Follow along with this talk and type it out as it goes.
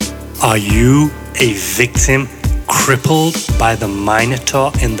Are you a victim crippled by the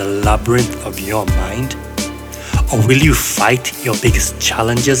minotaur in the labyrinth of your mind? Or will you fight your biggest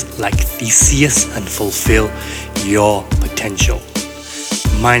challenges like Theseus and fulfill your potential?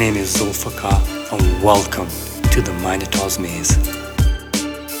 My name is Zulfikar and welcome to the Minotaur's Maze.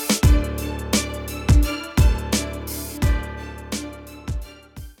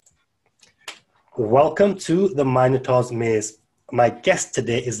 Welcome to the Minotaur's Maze. My guest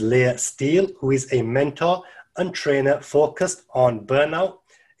today is Leah Steele, who is a mentor and trainer focused on burnout,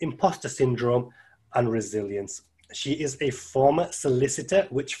 imposter syndrome, and resilience. She is a former solicitor,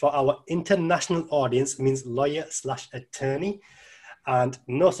 which for our international audience means lawyer/attorney. And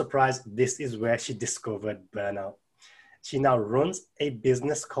no surprise, this is where she discovered burnout. She now runs a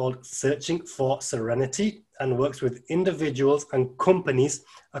business called Searching for Serenity and works with individuals and companies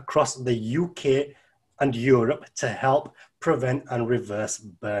across the UK and Europe to help prevent and reverse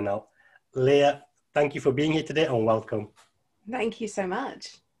burnout. Leah, thank you for being here today and welcome. Thank you so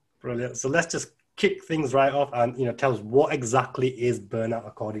much. Brilliant. So let's just kick things right off and tell us what exactly is burnout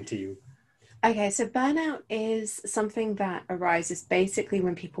according to you. Okay, so burnout is something that arises basically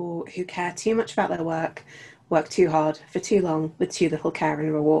when people who care too much about their work too hard for too long with too little care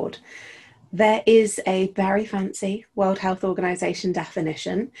and reward. There is a very fancy World Health Organization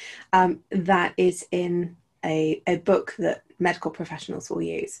definition that is in a book that medical professionals will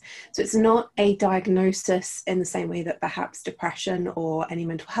use. So it's not a diagnosis in the same way that perhaps depression or any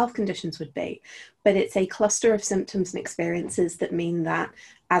mental health conditions would be, but it's a cluster of symptoms and experiences that mean that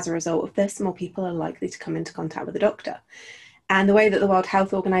as a result of this, more people are likely to come into contact with a doctor. And the way that the World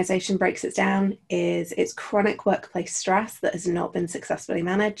Health Organization breaks it down is it's chronic workplace stress that has not been successfully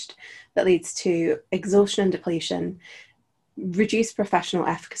managed, that leads to exhaustion and depletion, reduced professional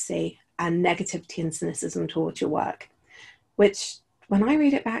efficacy, and negativity and cynicism towards your work, which when I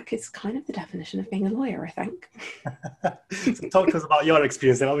read it back, is kind of the definition of being a lawyer, I think. So talk to us about your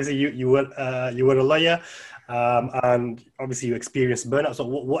experience. And obviously you were a lawyer and obviously you experienced burnout. So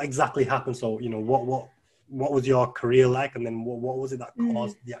what exactly happened? So, what was your career like? And then what was it that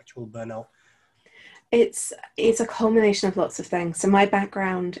caused the actual burnout? It's a culmination of lots of things. So my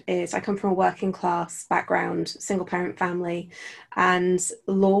background is, I come from a working class background, single parent family, and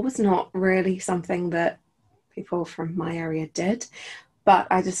law was not really something that people from my area did. But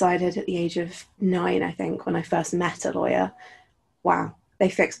I decided at the age of 9, I think, when I first met a lawyer, wow, they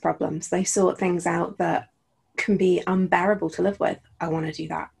fix problems. They sort things out that can be unbearable to live with. I want to do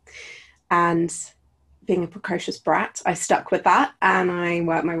that. And being a precocious brat, I stuck with that and I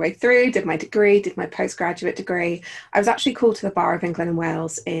worked my way through, did my degree, did my postgraduate degree. I was actually called to the Bar of England and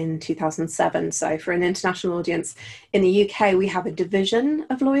Wales in 2007. So for an international audience in the UK, we have a division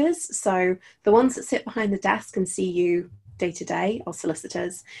of lawyers. So the ones that sit behind the desk and see you day to day are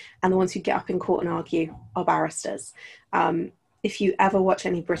solicitors, and the ones who get up in court and argue are barristers. If you ever watch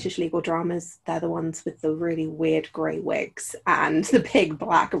any British legal dramas, they're the ones with the really weird grey wigs and the big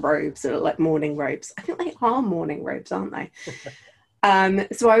black robes that are like morning robes. I think they are morning robes, aren't they?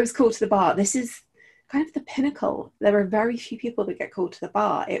 So I was called to the bar. This is kind of the pinnacle. There are very few people that get called to the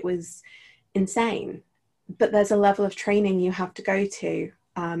bar. It was insane. But there's a level of training you have to go to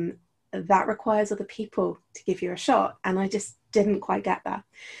that requires other people to give you a shot. And I just didn't quite get that.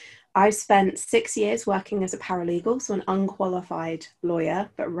 I spent 6 years working as a paralegal, so an unqualified lawyer,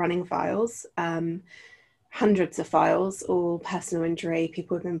 but running files, hundreds of files, all personal injury,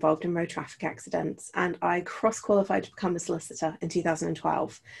 people who've been involved in road traffic accidents. And I cross-qualified to become a solicitor in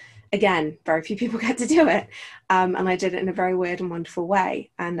 2012. Again, very few people get to do it. And I did it in a very weird and wonderful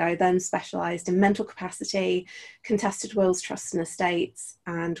way. And I then specialised in mental capacity, contested wills, trusts and estates,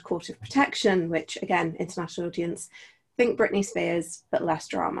 and court of protection, which, again, international audience, think Britney Spears, but less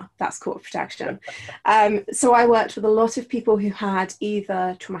drama. That's court of protection. So I worked with a lot of people who had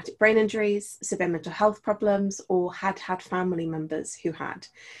either traumatic brain injuries, severe mental health problems, or had family members who had.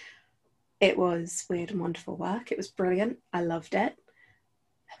 It was weird and wonderful work. It was brilliant. I loved it.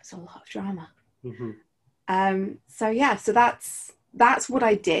 There was a lot of drama. Mm-hmm. So that's what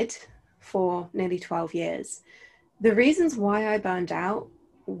I did for nearly 12 years. The reasons why I burned out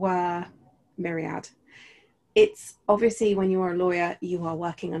were myriad. It's obviously when you're a lawyer, you are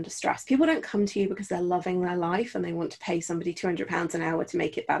working under stress. People don't come to you because they're loving their life and they want to pay somebody £200 an hour to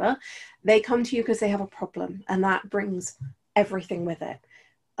make it better. They come to you because they have a problem, and that brings everything with it.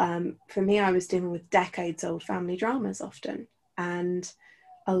 For me, I was dealing with decades old family dramas often, and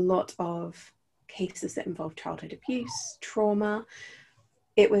a lot of cases that involved childhood abuse, trauma.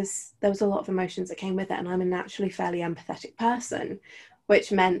 There was a lot of emotions that came with it, and I'm a naturally fairly empathetic person,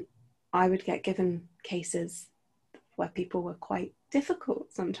 which meant I would get given cases where people were quite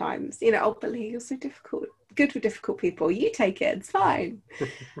difficult sometimes. Oh, but Leah, you're so difficult. Good for difficult people. You take it. It's fine.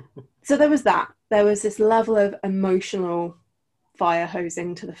 So there was that. There was this level of emotional fire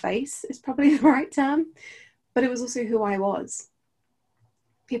hosing to the face is probably the right term. But it was also who I was.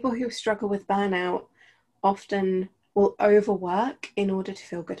 People who struggle with burnout often will overwork in order to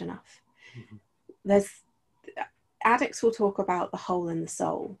feel good enough. Addicts will talk about the hole in the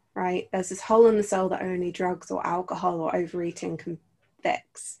soul, right? There's this hole in the soul that only drugs or alcohol or overeating can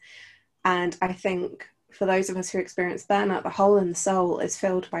fix. And I think for those of us who experience burnout, the hole in the soul is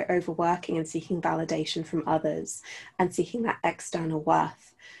filled by overworking and seeking validation from others and seeking that external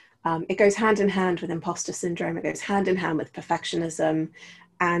worth. It goes hand in hand with imposter syndrome. It goes hand in hand with perfectionism.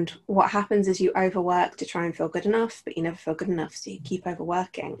 And what happens is you overwork to try and feel good enough, but you never feel good enough. So you keep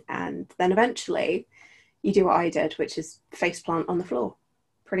overworking. And then eventually you do what I did, which is faceplant on the floor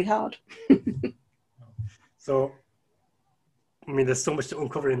pretty hard. So, I mean, there's so much to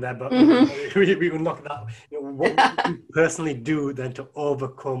uncover in there, but we will knock that. What do you personally do then to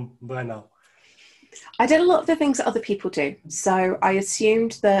overcome burnout? I did a lot of the things that other people do. So I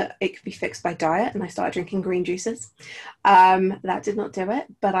assumed that it could be fixed by diet, and I started drinking green juices. That did not do it,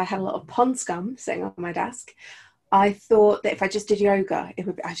 but I had a lot of pond scum sitting on my desk. I thought that if I just did yoga,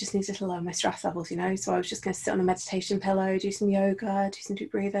 I just needed to lower my stress levels, So I was just going to sit on a meditation pillow, do some yoga, do some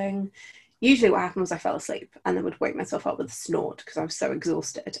deep breathing. Usually what happened was I fell asleep and then would wake myself up with a snort because I was so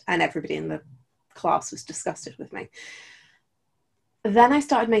exhausted, and everybody in the class was disgusted with me. Then I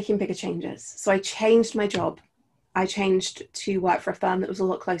started making bigger changes. So I changed my job. I changed to work for a firm that was a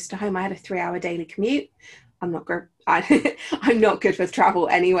lot closer to home. I had a 3-hour daily commute. I'm not good. I'm not good with travel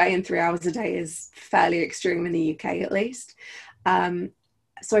anyway, and 3 hours a day is fairly extreme in the UK at least.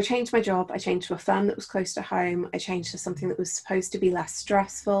 So I changed my job. I changed to a firm that was close to home. I changed to something that was supposed to be less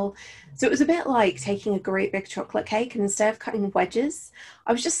stressful. So it was a bit like taking a great big chocolate cake, and instead of cutting wedges,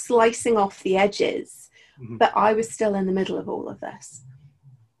 I was just slicing off the edges. But I was still in the middle of all of this.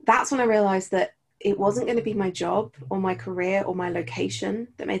 That's when I realized that it wasn't going to be my job or my career or my location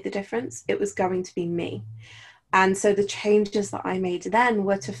that made the difference. It was going to be me. And so the changes that I made then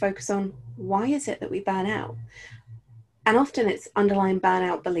were to focus on, why is it that we burn out? And often it's underlying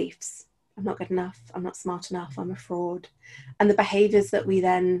burnout beliefs. I'm not good enough. I'm not smart enough. I'm a fraud. And the behaviors that we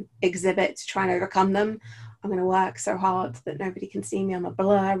then exhibit to try and overcome them. I'm going to work so hard that nobody can see me. I'm a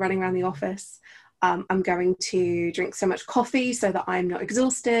blur running around the office. I'm going to drink so much coffee so that I'm not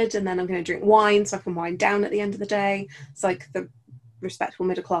exhausted, and then I'm going to drink wine so I can wind down at the end of the day. It's like the respectable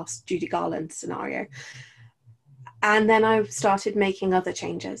middle class Judy Garland scenario. And then I started making other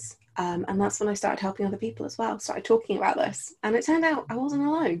changes. And that's when I started helping other people as well. Started talking about this. And it turned out I wasn't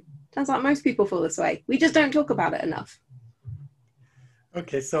alone. Turns out most people feel this way. We just don't talk about it enough.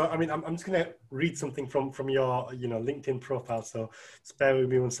 Okay, so I mean, I'm just going to read something from your LinkedIn profile. So spare with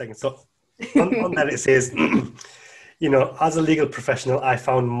me 1 second. So on that it says, as a legal professional, I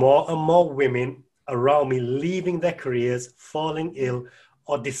found more and more women around me leaving their careers, falling ill,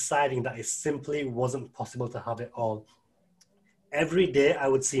 or deciding that it simply wasn't possible to have it all. Every day I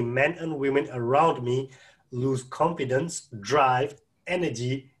would see men and women around me lose confidence, drive,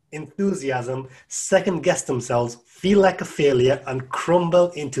 energy, enthusiasm, second guess themselves, feel like a failure, and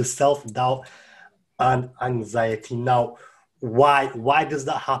crumble into self-doubt and anxiety. Now, why does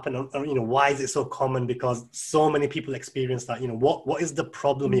that happen? Why is it so common? Because so many people experience that. What is the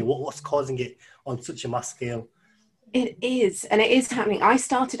problem here? What's causing it on such a mass scale? It is, and it is happening. I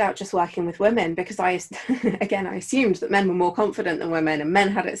started out just working with women because I assumed that men were more confident than women and men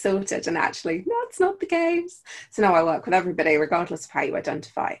had it sorted, and actually that's not the case. So now I work with everybody regardless of how you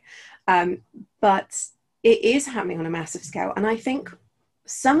identify. But it is happening on a massive scale, and I think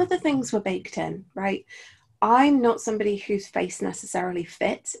some of the things were baked in, right? I'm not somebody whose face necessarily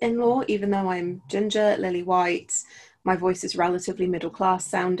fits in law, even though I'm ginger, lily white, my voice is relatively middle class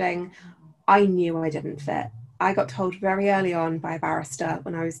sounding. I knew I didn't fit. I got told very early on by a barrister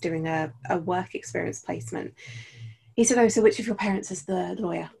when I was doing a work experience placement. He said, "Oh, so which of your parents is the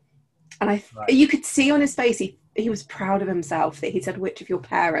lawyer?" And you could see on his face, he was proud of himself that he said, "Which of your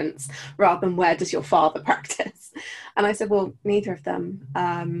parents?" rather than "Where does your father practice?" And I said, "Well, neither of them.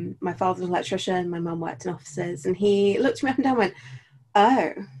 My father's an electrician, my mum worked in offices." And he looked me up and down and went,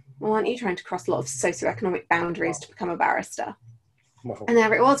 "Oh, well, aren't you trying to cross a lot of socioeconomic boundaries to become a barrister?" Wow. And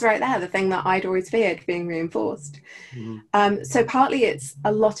there it was right there, the thing that I'd always feared being reinforced. Mm-hmm. So partly it's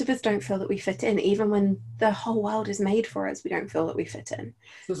a lot of us don't feel that we fit in, even when the whole world is made for us, we don't feel that we fit in.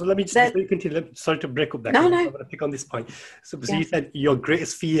 So let me just continue. Sorry to break up that. No. I'm going to pick on this point. So you said your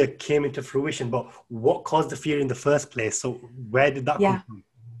greatest fear came into fruition, but what caused the fear in the first place? So where did that come from?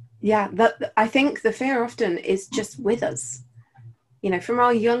 Yeah, I think the fear often is just with us. You know, from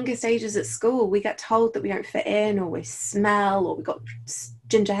our youngest ages at school, we get told that we don't fit in, or we smell, or we got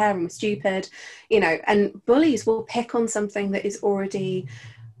ginger hair and we're stupid, you know, and bullies will pick on something that is already,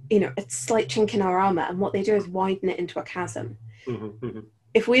 you know, a slight chink in our armor, and what they do is widen it into a chasm.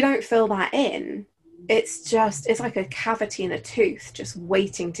 If we don't fill that in, it's like a cavity in a tooth just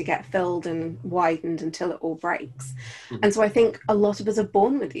waiting to get filled and widened until it all breaks. And so I think a lot of us are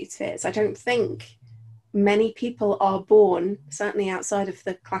born with these fears. I don't think many people are born, certainly outside of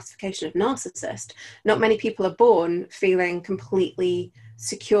the classification of narcissist, not many people are born feeling completely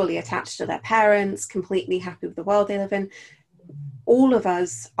securely attached to their parents, completely happy with the world they live in. All of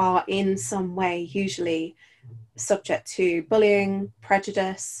us are in some way usually subject to bullying,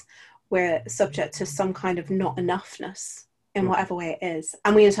 prejudice. We're subject to some kind of not enoughness in whatever way it is.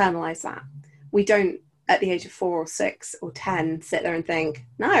 And we internalize that. We don't, at the age of 4 or 6 or 10, sit there and think,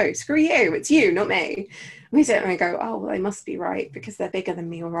 no, screw you, it's you, not me. We sit there and go, oh, well, they must be right because they're bigger than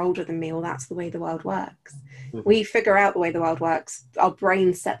me or older than me, or that's the way the world works. We figure out the way the world works. Our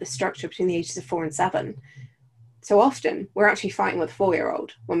brains set the structure between the ages of 4 and 7. So often we're actually fighting with a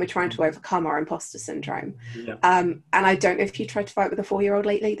 4-year-old when we're trying to overcome our imposter syndrome. And I don't know if you tried to fight with a 4-year-old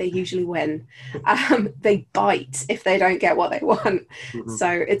lately, they usually win. They bite if they don't get what they want. So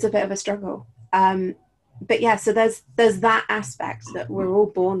it's a bit of a struggle. But yeah, so there's that aspect that we're all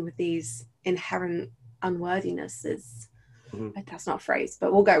born with these inherent unworthinesses. That's not a phrase,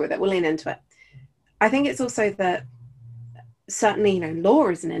 but we'll go with it. We'll lean into it. I think it's also that certainly, you know, law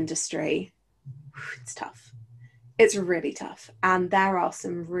is an industry. It's tough. It's really tough. And there are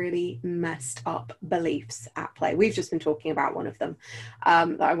some really messed up beliefs at play. We've just been talking about one of them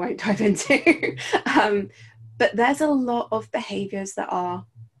that I won't dive into. But there's a lot of behaviors that are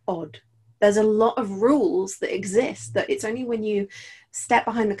odd. There's a lot of rules that exist that it's only when you step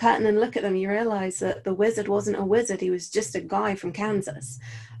behind the curtain and look at them, you realize that the wizard wasn't a wizard. He was just a guy from Kansas.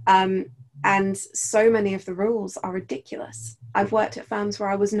 And so many of the rules are ridiculous. I've worked at firms where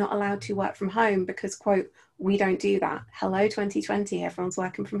I was not allowed to work from home because, quote, we don't do that. Hello, 2020, everyone's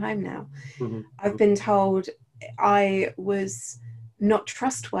working from home now. I've been told I was not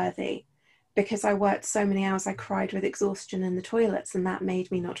trustworthy because I worked so many hours, I cried with exhaustion in the toilets, and that made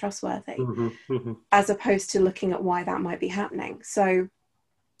me not trustworthy, as opposed to looking at why that might be happening. So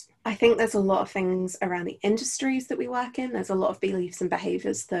I think there's a lot of things around the industries that we work in. There's a lot of beliefs and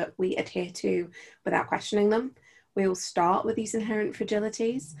behaviors that we adhere to without questioning them. We all start with these inherent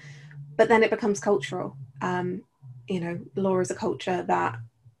fragilities, but then it becomes cultural. You know, law is a culture that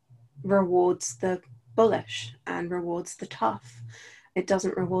rewards the bullish and rewards the tough. It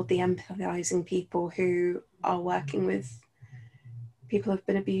doesn't reward the empathizing people who are working with people who've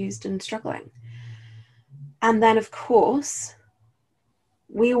been abused and struggling. And then, of course,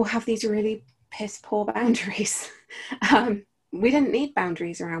 we all have these really piss poor boundaries. We didn't need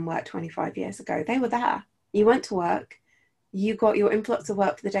boundaries around work 25 years ago. They were there. You went to work. You got your influx of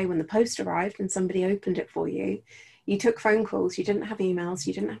work for the day when the post arrived and somebody opened it for you. You took phone calls. You didn't have emails.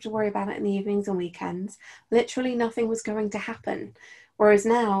 You didn't have to worry about it in the evenings and weekends. Literally nothing was going to happen. Whereas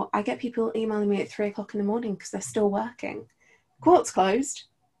now I get people emailing me at 3 o'clock in the morning because they're still working. Court's closed,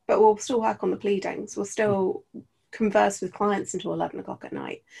 but we'll still work on the pleadings. We'll still converse with clients until 11 o'clock at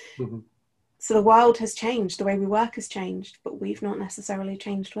night. So the world has changed. The way we work has changed, but we've not necessarily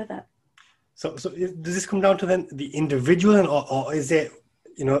changed with it. So does this come down to then the individual, or is it,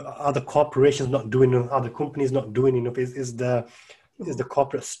 you know, are the corporations not doing enough? Are the companies not doing enough? Is the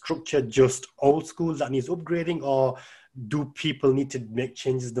corporate structure just old school that needs upgrading, or do people need to make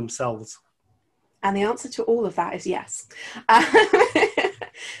changes themselves? And the answer to all of that is yes.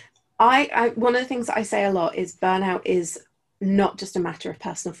 One of the things that I say a lot is burnout is not just a matter of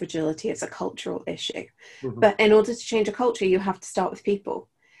personal fragility, it's a cultural issue. But in order to change a culture, you have to start with people.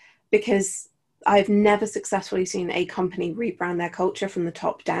 Because I've never successfully seen a company rebrand their culture from the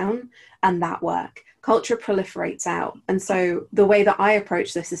top down and that work. Culture proliferates out. And so the way that I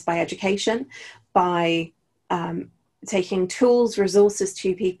approach this is by education, by taking tools, resources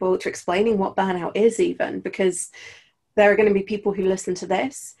to people, to explaining what burnout is even, because there are going to be people who listen to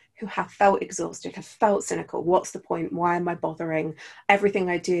this who have felt exhausted, have felt cynical. What's the point? Why am I bothering? Everything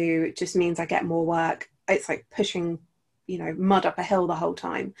I do just means I get more work. It's like pushing, you know, mud up a hill the whole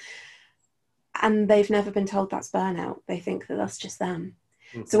time. And they've never been told that's burnout. They think that that's just them.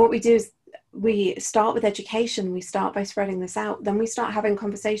 So what we do is we start with education. We start by spreading this out. Then we start having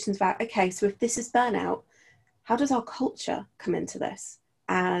conversations about, okay, so if this is burnout, how does our culture come into this?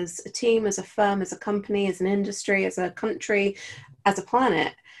 As a team, as a firm, as a company, as an industry, as a country, as a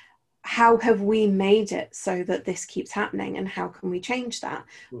planet, how have we made it so that this keeps happening, and how can we change that?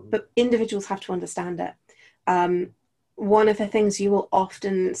 But individuals have to understand it. one of the things you will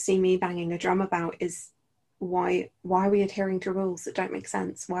often see me banging a drum about is why are we adhering to rules that don't make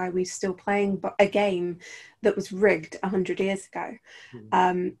sense? Why are we still playing a game that was rigged 100 years ago?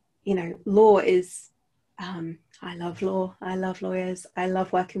 You know, law is, I love law. I love lawyers. I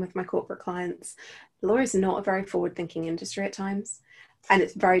love working with my corporate clients. Law is not a very forward-thinking industry at times, and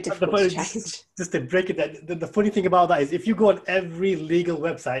it's very difficult to change. Just to break it down, the funny thing about that is if you go on every legal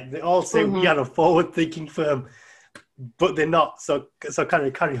website, they all say we are a forward-thinking firm, but they're not. So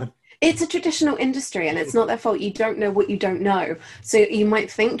carry on. It's a traditional industry, and it's not their fault. You don't know what you don't know. So you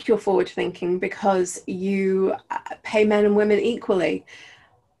might think you're forward thinking because you pay men and women equally.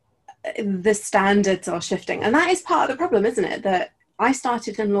 The standards are shifting. And that is part of the problem, isn't it? That I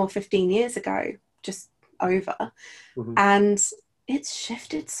started in law 15 years ago, just over. And it's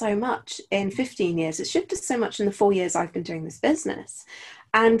shifted so much in 15 years. It's shifted so much in the 4 years I've been doing this business.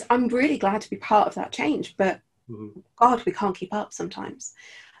 And I'm really glad to be part of that change. But God, we can't keep up sometimes.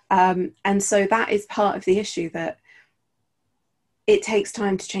 And so that is part of the issue, that it takes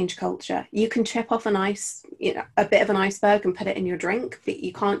time to change culture. You can chip off a bit of an iceberg and put it in your drink, but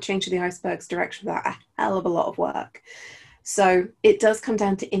you can't change the iceberg's direction without a hell of a lot of work. So it does come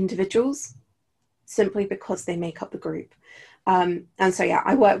down to individuals simply because they make up the group. And so, yeah,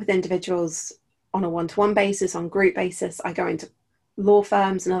 I work with individuals on a one-to-one basis, on group basis. I go into law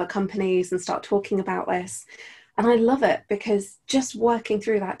firms and other companies and start talking about this. And I love it because just working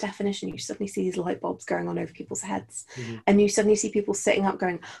through that definition, you suddenly see these light bulbs going on over people's heads. And you suddenly see people sitting up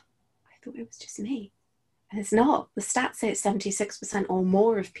going, I thought it was just me. And it's not. The stats say it's 76% or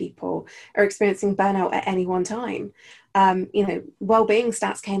more of people are experiencing burnout at any one time. You know, wellbeing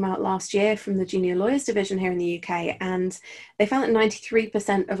stats came out last year from the junior lawyers division here in the UK, and they found that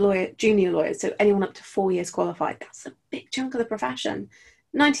 93% of junior lawyers, so anyone up to 4 years qualified, that's a big chunk of the profession.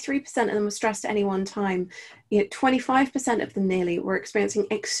 93% of them were stressed at any one time. 25% of them nearly were experiencing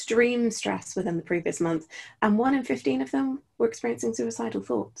extreme stress within the previous month, and 1 in 15 of them were experiencing suicidal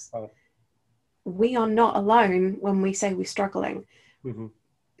thoughts. We are not alone when we say we're struggling,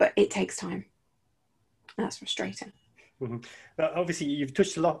 but it takes time. That's frustrating. Now, obviously, you've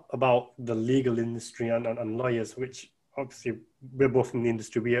touched a lot about the legal industry and lawyers, which obviously we're both in the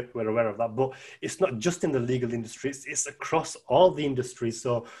industry, we're aware of that, but it's not just in the legal industry, it's across all the industries.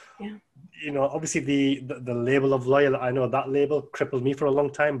 So, you know, obviously the label of lawyer, I know that label crippled me for a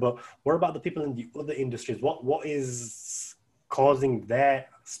long time, but what about the people in the other industries? What is causing their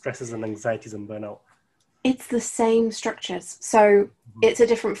stresses and anxieties and burnout? It's the same structures. So it's a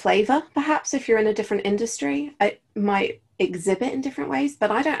different flavor, perhaps, if you're in a different industry. It might exhibit in different ways, but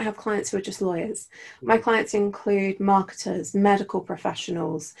I don't have clients who are just lawyers. My clients include marketers, medical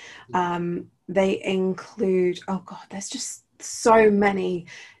professionals. They include, oh God, there's just so many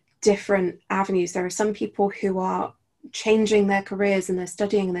different avenues. There are some people who are changing their careers and they're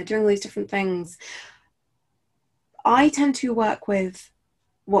studying and they're doing all these different things. I tend to work with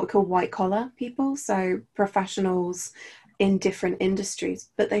what we call white collar people, so professionals in different industries,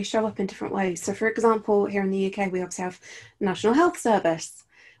 but they show up in different ways. So for example, here in the UK, we obviously have National Health Service,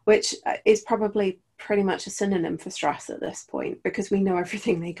 which is probably pretty much a synonym for stress at this point because we know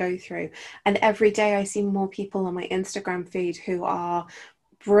everything they go through. And every day I see more people on my Instagram feed who are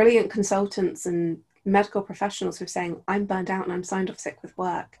brilliant consultants and medical professionals who are saying, I'm burned out and I'm signed off sick with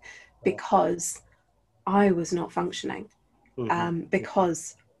work because I was not functioning,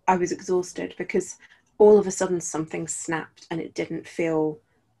 because I was exhausted, because all of a sudden something snapped and it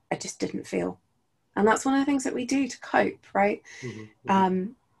just didn't feel. And that's one of the things that we do to cope, right?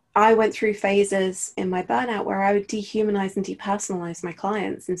 I went through phases in my burnout where I would dehumanize and depersonalize my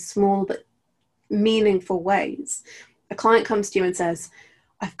clients in small but meaningful ways. A client comes to you and says,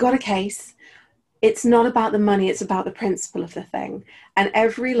 I've got a case. It's not about the money, it's about the principle of the thing. And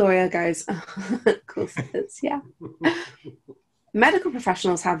every lawyer goes, oh, of course it is, yeah. Medical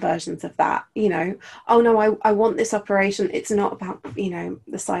professionals have versions of that, you know, oh no, I want this operation. It's not about, you know,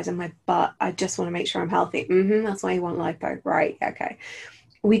 the size of my butt. I just want to make sure I'm healthy. That's why you want lipo, right? Okay.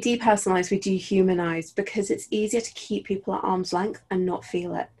 We depersonalize, we dehumanize because it's easier to keep people at arm's length and not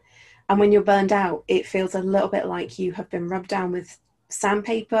feel it. And when you're burned out, it feels a little bit like you have been rubbed down with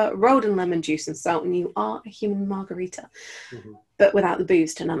sandpaper, rolled in lemon juice and salt, and you are a human margarita, but without the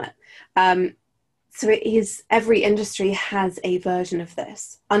booze to numb it. So it is, every industry has a version of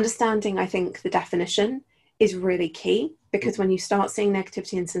this. Understanding, I think, the definition is really key, because when you start seeing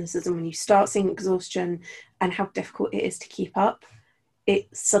negativity and cynicism, when you start seeing exhaustion and how difficult it is to keep up, it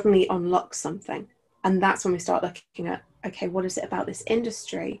suddenly unlocks something. And that's when we start looking at, okay, what is it about this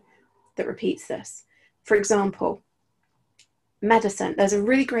industry that repeats this? For example, medicine, there's a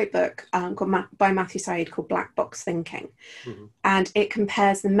really great book by Matthew Syed called Black Box Thinking. And it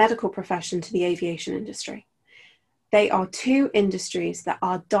compares the medical profession to the aviation industry. They are two industries that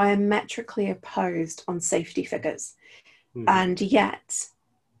are diametrically opposed on safety figures. And yet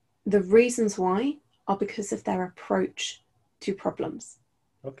the reasons why are because of their approach to problems.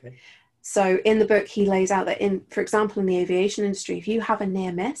 Okay. So in the book, he lays out that for example, in the aviation industry, if you have a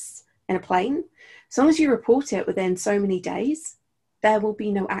near miss in a plane, as long as you report it within so many days, there will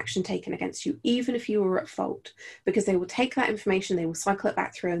be no action taken against you, even if you were at fault, because they will take that information, they will cycle it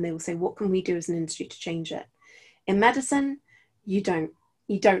back through, and they will say, what can we do as an industry to change it? In medicine, you don't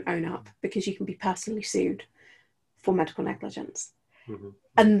own up, because you can be personally sued for medical negligence.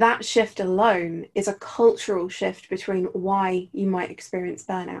 And that shift alone is a cultural shift between why you might experience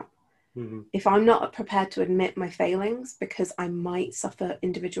burnout. If I'm not prepared to admit my failings because I might suffer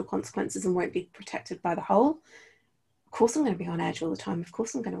individual consequences and won't be protected by the whole, of course I'm going to be on edge all the time. Of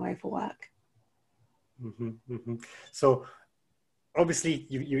course I'm going to overwork. So obviously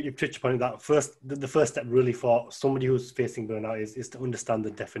you touched upon it, that the first step really for somebody who's facing burnout is to understand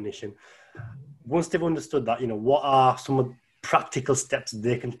the definition. Once they've understood that, what are some of the practical steps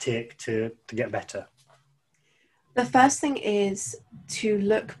they can take to get better? The first thing is to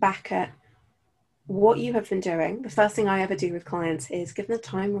look back at what you have been doing. The first thing I ever do with clients is give them a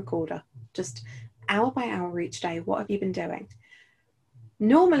time recorder, just hour by hour each day. What have you been doing?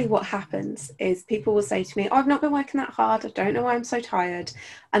 Normally what happens is people will say to me, I've not been working that hard. I don't know why I'm so tired.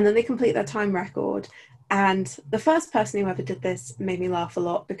 And then they complete their time record. And the first person who ever did this made me laugh a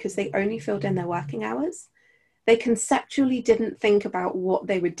lot, because they only filled in their working hours. They conceptually didn't think about what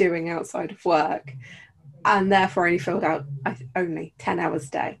they were doing outside of work, and therefore only filled out only 10 hours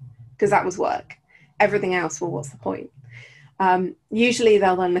a day, because that was work. Everything else, well, what's the point? Usually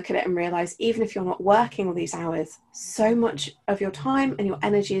they'll then look at it and realize, even if you're not working all these hours, so much of your time and your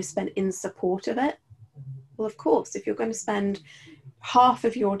energy is spent in support of it. Well, of course, if you're going to spend half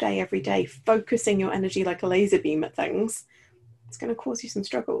of your day every day focusing your energy like a laser beam at things, it's going to cause you some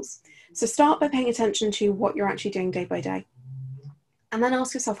struggles. So start by paying attention to what you're actually doing day by day. And then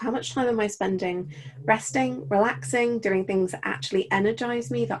ask yourself, how much time am I spending resting, relaxing, doing things that actually energize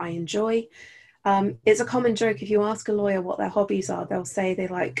me, that I enjoy? It's a common joke. If you ask a lawyer what their hobbies are, they'll say they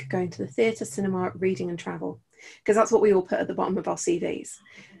like going to the theatre, cinema, reading and travel, because that's what we all put at the bottom of our CVs.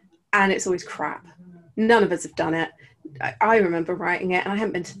 And it's always crap. None of us have done it. I remember writing it, and I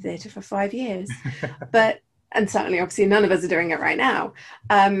haven't been to the theatre for 5 years. And certainly, obviously, none of us are doing it right now.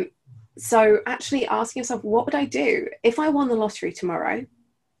 So actually asking yourself, what would I do if I won the lottery tomorrow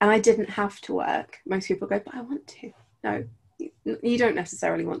and I didn't have to work? Most people go, but I want to. No, you don't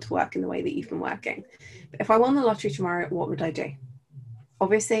necessarily want to work in the way that you've been working. But if I won the lottery tomorrow, what would I do?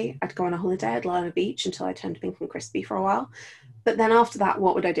 Obviously, I'd go on a holiday. I'd lie on a beach until I turned pink and crispy for a while. But then after that,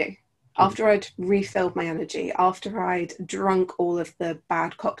 what would I do? After I'd refilled my energy, after I'd drunk all of the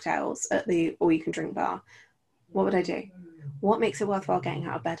bad cocktails at the all-you-can-drink bar, what would I do? What makes it worthwhile getting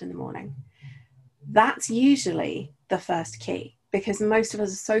out of bed in the morning? That's usually the first key, because most of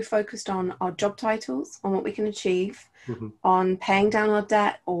us are so focused on our job titles, on what we can achieve, on paying down our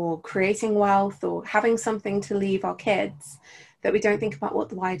debt or creating wealth or having something to leave our kids, that we don't think about what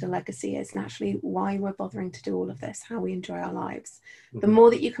the wider legacy is and actually why we're bothering to do all of this, how we enjoy our lives. The more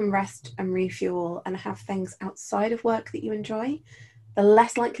that you can rest and refuel and have things outside of work that you enjoy, the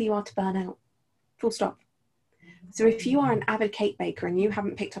less likely you are to burn out. Full stop. So if you are an avid cake baker and you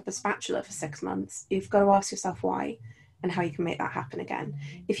haven't picked up a spatula for 6 months, you've got to ask yourself why and how you can make that happen again.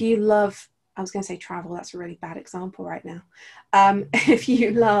 If you love, I was going to say travel, that's a really bad example right now. If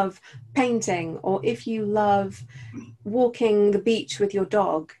you love painting, or if you love walking the beach with your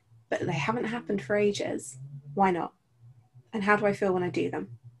dog, but they haven't happened for ages, why not? And how do I feel when I do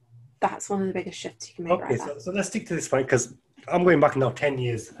them? That's one of the biggest shifts you can make right now. So let's stick to this point, because I'm going back now 10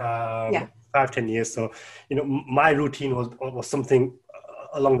 years. 5-10 years. So, my routine was something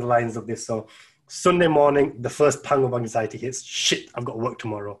along the lines of this. So Sunday morning, the first pang of anxiety hits. Shit, I've got work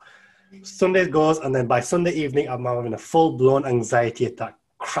tomorrow. Sunday goes, and then by Sunday evening, I'm having a full-blown anxiety attack.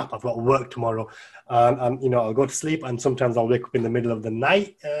 Crap, I've got work tomorrow. And I'll go to sleep, and sometimes I'll wake up in the middle of the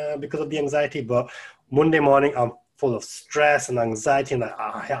night because of the anxiety. But Monday morning, I'm full of stress and anxiety, and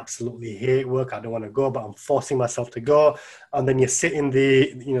I absolutely hate work. I don't want to go, but I'm forcing myself to go. And then you sit in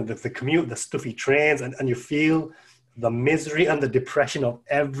the commute, the stuffy trains, and you feel the misery and the depression of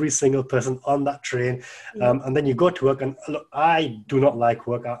every single person on that train. And then you go to work, and look, I do not like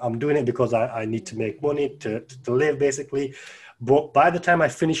work. I'm doing it because I need to make money to live, basically. But by the time I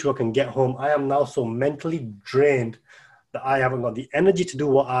finish work and get home, I am now so mentally drained that I haven't got the energy to do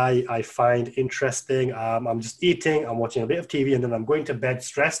what I find interesting. I'm just eating, I'm watching a bit of TV, and then I'm going to bed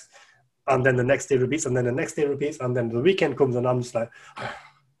stressed. And then the next day repeats, and then the next day repeats, and then the weekend comes, and I'm just like,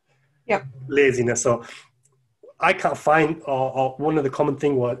 Yep. laziness. So I can't find, or one of the common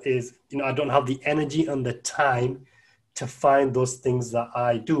thing is, I don't have the energy and the time to find those things that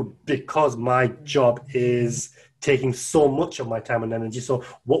I do because my job is taking so much of my time and energy. So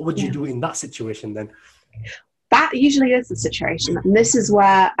what would you do in that situation then? That usually is the situation. And this is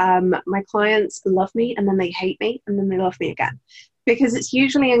where my clients love me and then they hate me and then they love me again. Because it's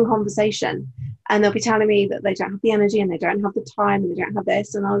usually in conversation and they'll be telling me that they don't have the energy and they don't have the time and they don't have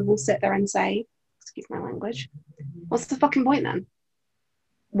this. And I will sit there and say, excuse my language, what's the fucking point then?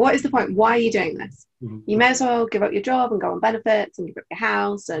 What is the point? Why are you doing this? Mm-hmm. You may as well give up your job and go on benefits and give up your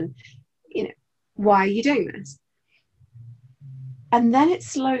house. And, why are you doing this? And then it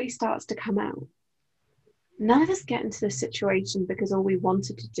slowly starts to come out. None of us get into this situation because all we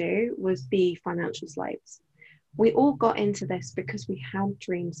wanted to do was be financial slaves. We all got into this because we had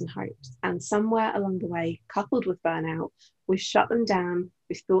dreams and hopes. And somewhere along the way, coupled with burnout, we shut them down.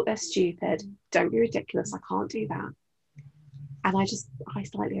 We thought they're stupid. Don't be ridiculous. I can't do that. And I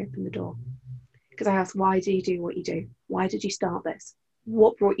slightly opened the door because I asked, why do you do what you do? Why did you start this?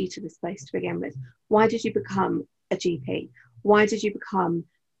 What brought you to this place to begin with? Why did you become a GP? Why did you become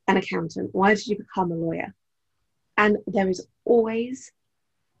an accountant? Why did you become a lawyer? And there is always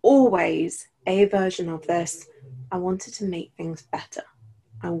a version of this. I wanted to make things better.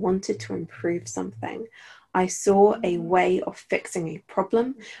 I wanted to improve something. I saw a way of fixing a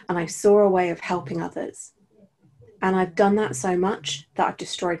problem and I saw a way of helping others. And I've done that so much that I've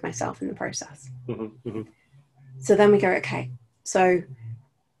destroyed myself in the process. Mm-hmm, mm-hmm. So then we go, okay, so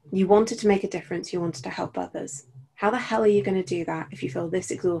you wanted to make a difference. You wanted to help others. How the hell are you going to do that if you feel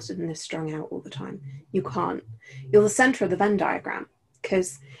this exhausted and this strung out all the time? You can't. You're the center of the Venn diagram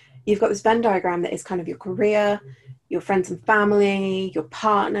because you've got this Venn diagram that is kind of your career, your friends and family, your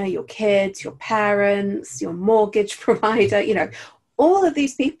partner, your kids, your parents, your mortgage provider. All of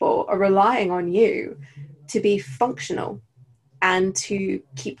these people are relying on you to be functional and to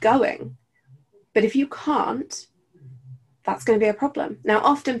keep going. But if you can't, that's going to be a problem. Now,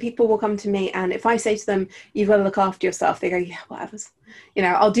 often people will come to me and if I say to them, you've got to look after yourself, they go, yeah, whatever.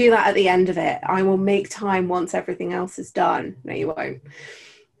 I'll do that at the end of it. I will make time once everything else is done. No, you won't.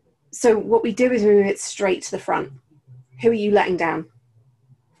 So what we do is we move it straight to the front. Who are you letting down?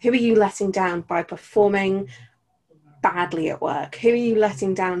 Who are you letting down by performing badly at work? Who are you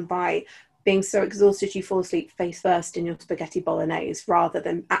letting down by being so exhausted you fall asleep face first in your spaghetti bolognese rather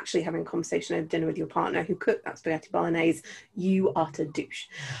than actually having a conversation over dinner with your partner who cooked that spaghetti bolognese? You utter douche.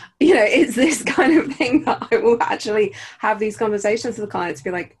 It's this kind of thing that I will actually have these conversations with the clients,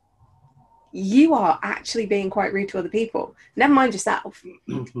 be like, you are actually being quite rude to other people. Never mind yourself.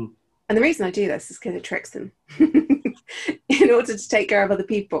 And the reason I do this is because it tricks them. In order to take care of other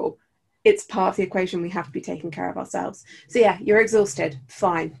people, it's part of the equation. We have to be taking care of ourselves. So yeah, you're exhausted.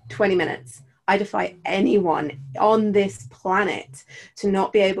 Fine. 20 minutes. I defy anyone on this planet to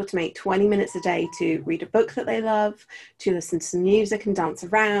not be able to make 20 minutes a day to read a book that they love, to listen to some music and dance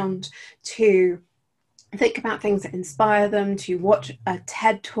around, to think about things that inspire them, to watch a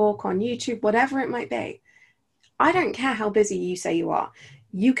TED talk on YouTube, whatever it might be. I don't care how busy you say you are.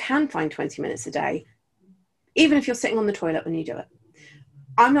 You can find 20 minutes a day, even if you're sitting on the toilet when you do it.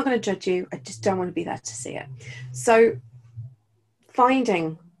 I'm not going to judge you. I just don't want to be there to see it. So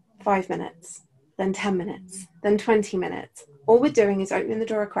finding 5 minutes, then 10 minutes, then 20 minutes, all we're doing is opening the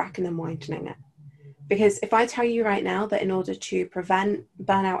door a crack and then widening it. Because if I tell you right now that in order to prevent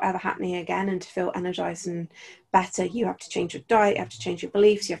burnout ever happening again and to feel energized and better, you have to change your diet, you have to change your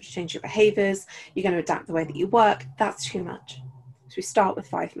beliefs, you have to change your behaviors, you're going to adapt the way that you work, that's too much. So we start with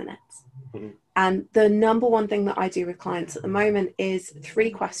 5 minutes. Mm-hmm. And the number one thing that I do with clients at the moment is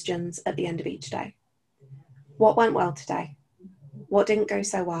 3 questions at the end of each day. What went well today? What didn't go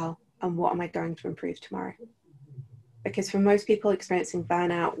so well? And what am I going to improve tomorrow? Because for most people experiencing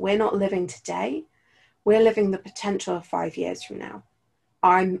burnout, we're not living today. We're living the potential of 5 years from now.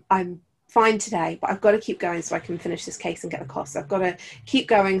 I'm fine today, but I've got to keep going so I can finish this case and get the costs. I've got to keep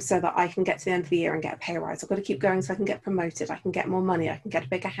going so that I can get to the end of the year and get a pay rise. I've got to keep going so I can get promoted. I can get more money. I can get a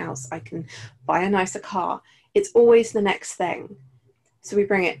bigger house. I can buy a nicer car. It's always the next thing. So we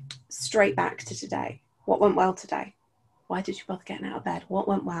bring it straight back to today. What went well today? Why did you bother getting out of bed? What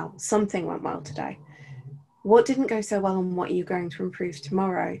went well? Something went well today. What didn't go so well and what are you going to improve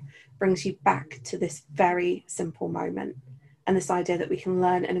tomorrow brings you back to this very simple moment. And this idea that we can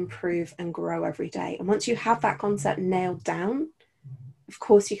learn and improve and grow every day. And once you have that concept nailed down, Of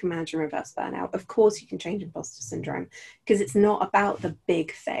course you can manage and reverse burnout. Of course you can change imposter syndrome, because it's not about the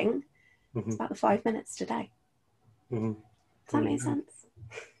big thing. It's about the 5 minutes today. Does that make sense?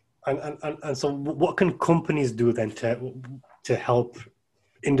 And so what can companies do then to help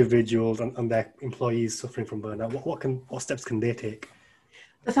individuals and their employees suffering from burnout? What steps can they take?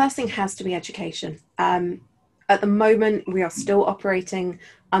 The first thing has to be education. At the moment, we are still operating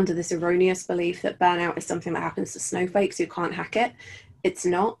under this erroneous belief that burnout is something that happens to snowflakes who can't hack it. It's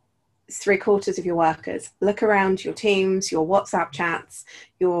not. It's 3/4 of your workers. Look around your teams, your WhatsApp chats,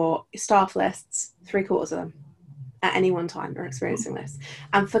 your staff lists, 3/4 of them at any one time are experiencing this.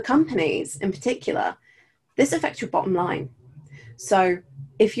 And for companies in particular, this affects your bottom line. So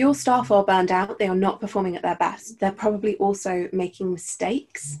if your staff are burned out, they are not performing at their best. They're probably also making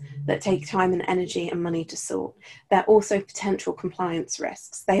mistakes that take time and energy and money to sort. They're also potential compliance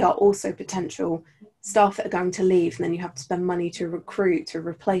risks. They are also potential staff that are going to leave, and then you have to spend money to recruit, to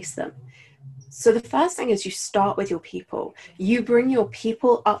replace them. So the first thing is you start with your people. You bring your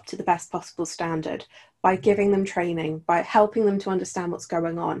people up to the best possible standard by giving them training, by helping them to understand what's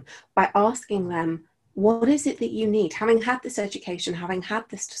going on, by asking them, what is it that you need? Having had this education, having had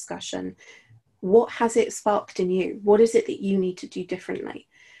this discussion, what has it sparked in you? What is it that you need to do differently?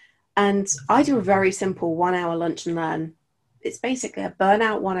 And I do a very simple 1 hour lunch and learn. It's basically a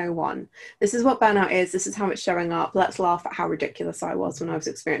burnout 101. This is what burnout is. This is how it's showing up. Let's laugh at how ridiculous I was when I was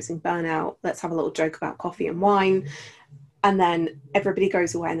experiencing burnout. Let's have a little joke about coffee and wine. And then everybody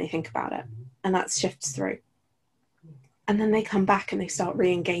goes away and they think about it. And that shifts through. And then they come back and they start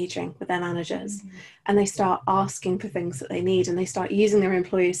re-engaging with their managers, and they start asking for things that they need, and they start using their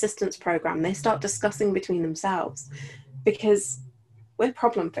employee assistance program. They start discussing between themselves, because we're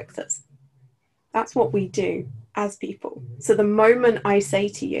problem fixers. That's what we do as people. So the moment I say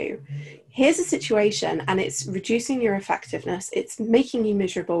to you, here's a situation and it's reducing your effectiveness, it's making you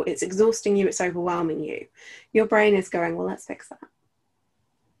miserable, it's exhausting you, it's overwhelming you, your brain is going, well, let's fix that.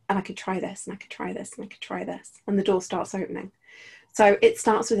 And I could try this, and I could try this, and I could try this. And the door starts opening. So it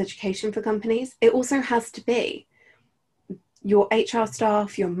starts with education for companies. It also has to be your HR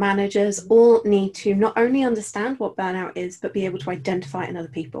staff, your managers all need to not only understand what burnout is, but be able to identify it in other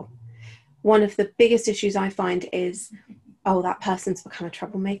people. One of the biggest issues I find is, oh, that person's become a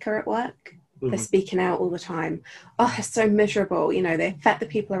troublemaker at work. They're speaking out all the time. Oh, they're so miserable. You know, they affect the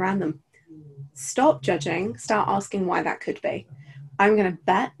people around them. Stop judging. Start asking why that could be. I'm going to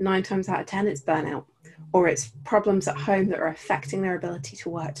bet 9 times out of 10 it's burnout, or it's problems at home that are affecting their ability to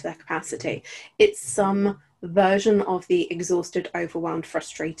work to their capacity. It's some version of the exhausted, overwhelmed,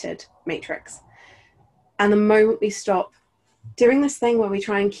 frustrated matrix. And the moment we stop doing this thing where we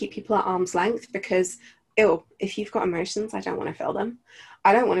try and keep people at arm's length because, if you've got emotions, I don't want to feel them.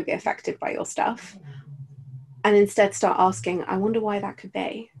 I don't want to be affected by your stuff. And instead start asking, I wonder why that could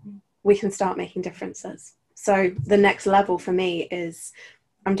be. We can start making differences. So the next level for me is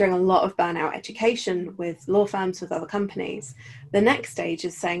I'm doing a lot of burnout education with law firms, with other companies. The next stage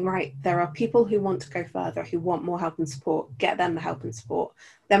is saying, right, there are people who want to go further, who want more help and support, get them the help and support.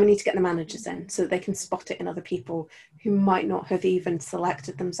 Then we need to get the managers in so that they can spot it in other people who might not have even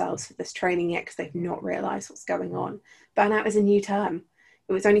selected themselves for this training yet because they've not realized what's going on. Burnout is a new term.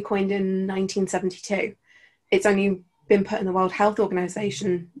 It was only coined in 1972. It's only been put in the World Health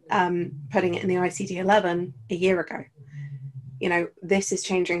Organization, putting it in the ICD-11 a year ago. You know, this is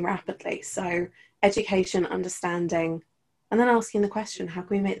changing rapidly. So education, understanding, and then asking the question, how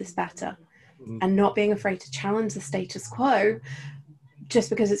can we make this better? And not being afraid to challenge the status quo just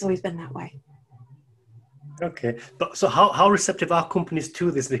because it's always been that way. Okay. But so how receptive are companies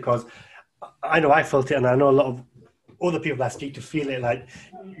to this? Because I know I felt it, and I know a lot of other people I speak to feel it, like,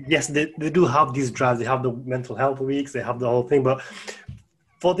 yes, they do have these drives, they have the mental health weeks, they have the whole thing, but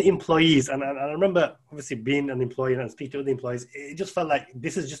for the employees, and I remember obviously being an employee and speaking to other employees, it just felt like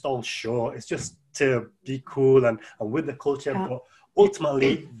this is just all show. It's just to be cool and with the culture, but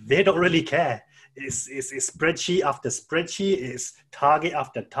ultimately they don't really care. It's spreadsheet after spreadsheet, it's target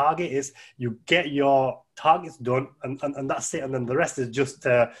after target, it's you get your targets done and that's it, and then the rest is just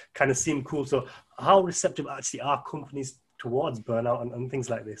kind of seem cool. So how receptive actually are companies towards burnout and things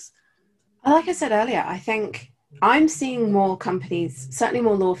like this? Like I said earlier, I think I'm seeing more companies, certainly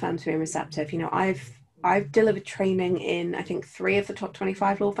more law firms being receptive. You know, I've delivered training in, I think, 3 of the top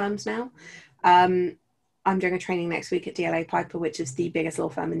 25 law firms now. I'm doing a training next week at DLA Piper, which is the biggest law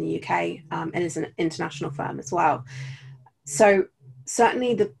firm in the UK, and is an international firm as well. So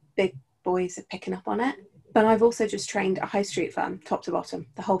certainly the big boys are picking up on it, but I've also just trained a high street firm, top to bottom,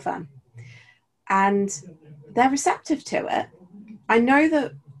 the whole firm. And they're receptive to it. I know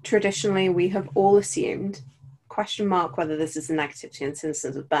that traditionally we have all assumed, question mark whether this is a negative instance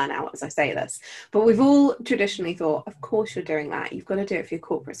of burnout as I say this, but we've all traditionally thought, of course you're doing that. You've got to do it for your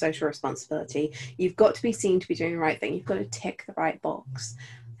corporate social responsibility. You've got to be seen to be doing the right thing. You've got to tick the right box.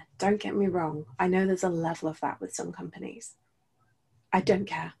 Don't get me wrong. I know there's a level of that with some companies. I don't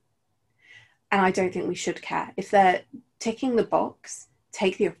care. And I don't think we should care. If they're ticking the box,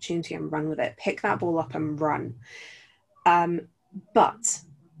 take the opportunity and run with it. Pick that ball up and run. But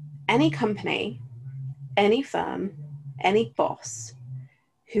any company, any firm, any boss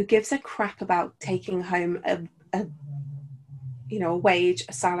who gives a crap about taking home a wage,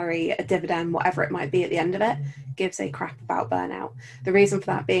 a salary, a dividend, whatever it might be at the end of it, gives a crap about burnout. The reason for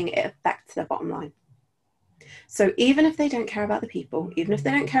that being it affects their bottom line. So even if they don't care about the people, even if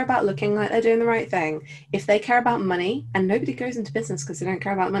they don't care about looking like they're doing the right thing, if they care about money, and nobody goes into business because they don't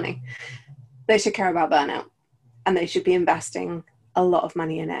care about money, they should care about burnout, and they should be investing a lot of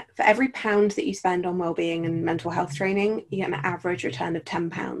money in it. For every pound that you spend on wellbeing and mental health training, you get an average return of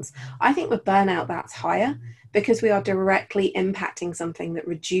 £10. I think with burnout, that's higher because we are directly impacting something that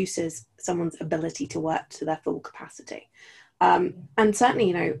reduces someone's ability to work to their full capacity. And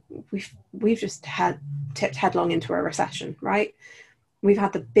certainly, we've just tipped headlong into a recession, right? We've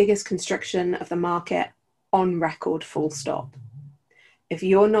had the biggest constriction of the market on record, full stop. If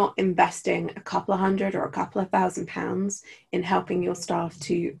you're not investing a couple of hundred or a couple of £1,000s in helping your staff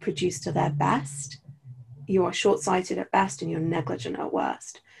to produce to their best, you are short-sighted at best and you're negligent at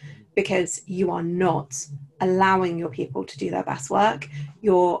worst, because you are not allowing your people to do their best work.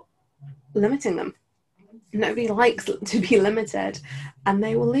 You're limiting them. Nobody likes to be limited, and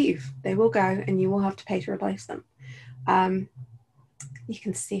they will leave. They will go, and you will have to pay to replace them. You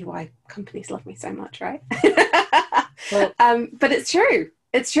can see why companies love me so much, right? Well, but it's true.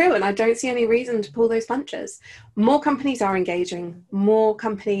 It's true, and I don't see any reason to pull those punches. More companies are engaging. More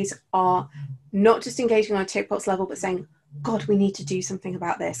companies are not just engaging on a tick box level, but saying, God, we need to do something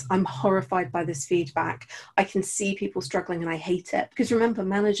about this. I'm horrified by this feedback. I can see people struggling and I hate it. Because remember,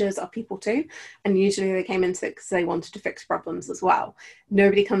 managers are people too. And usually they came into it because they wanted to fix problems as well.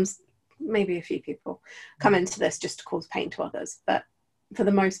 Maybe a few people come into this just to cause pain to others. But for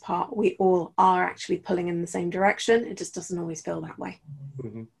the most part, we all are actually pulling in the same direction. It just doesn't always feel that way.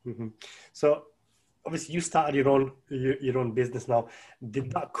 Mm-hmm, mm-hmm. So obviously you started your own business now.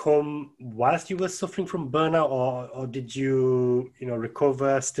 Did that come whilst you were suffering from burnout, or did you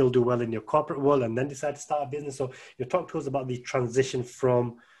recover, still do well in your corporate world, and then decide to start a business? So you talk to us about the transition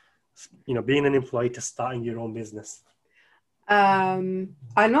from being an employee to starting your own business. I'm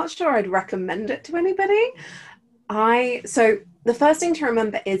not sure I'd recommend it to anybody. So the first thing to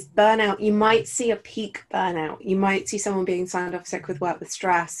remember is burnout. You might see a peak burnout. You might see someone being signed off sick with work with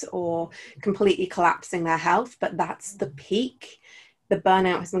stress or completely collapsing their health, but that's the peak. The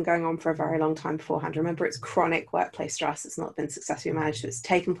burnout has been going on for a very long time beforehand. Remember, it's chronic workplace stress. It's not been successfully managed. It's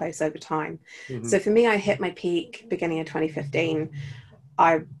taken place over time. Mm-hmm. So for me, I hit my peak beginning of 2015.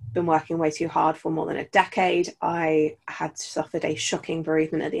 I've been working way too hard for more than a decade. I had suffered a shocking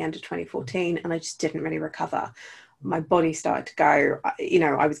bereavement at the end of 2014, and I just didn't really recover. My body started to go,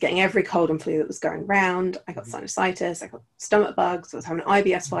 I was getting every cold and flu that was going around. I got sinusitis, I got stomach bugs, I was having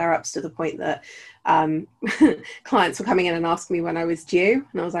IBS flare-ups to the point that clients were coming in and asking me when I was due.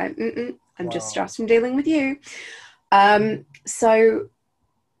 And I was like, I'm just stressed from dealing with you. So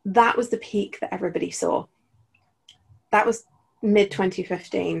that was the peak that everybody saw. That was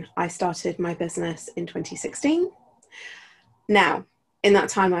mid-2015. I started my business in 2016. Now, in that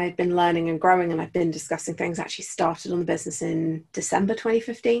time, I had been learning and growing, and I've been discussing things. I actually started on the business in December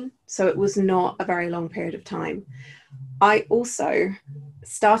 2015. So it was not a very long period of time. I also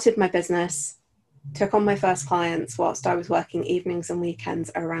started my business, took on my first clients whilst I was working evenings and weekends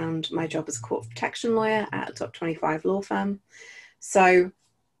around my job as a court of protection lawyer at a top 25 law firm. So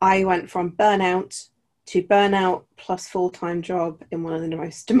I went from burnout to burnout plus full-time job in one of the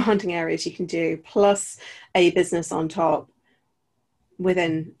most demanding areas you can do, plus a business on top,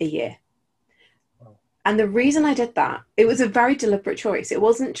 within a year. And the reason I did that, it was a very deliberate choice. It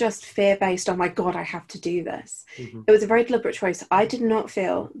wasn't just fear-based, oh my God, I have to do this. Mm-hmm. It was a very deliberate choice. I did not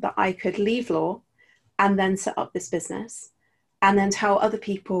feel that I could leave law and then set up this business and then tell other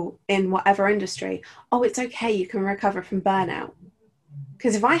people in whatever industry, oh, it's okay, you can recover from burnout.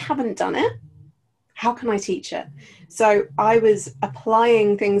 Because if I haven't done it, how can I teach it? So I was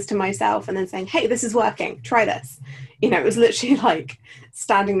applying things to myself and then saying, hey, this is working, try this. It was literally like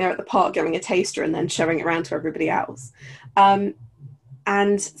standing there at the park giving a taster and then showing it around to everybody else. And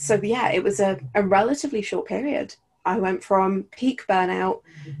so, it was a relatively short period. I went from peak burnout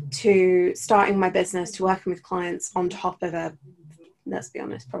to starting my business to working with clients on top of let's be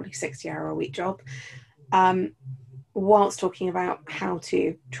honest, probably 60-hour-a-week job. whilst talking about how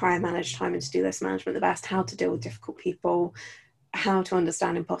to try and manage time and to-do list management the best, how to deal with difficult people, how to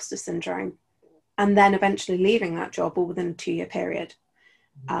understand imposter syndrome, and then eventually leaving that job all within a 2-year period.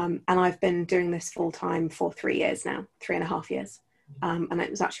 And I've been doing this full time for 3 years now, 3.5 years. And it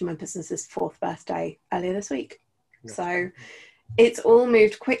was actually my business's 4th birthday earlier this week. Yes. So it's all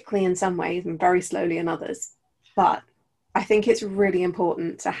moved quickly in some ways and very slowly in others. But I think it's really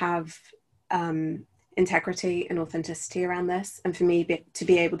important to have integrity and authenticity around this. And for me to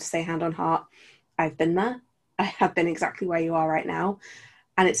be able to say hand on heart, I've been there. I have been exactly where you are right now.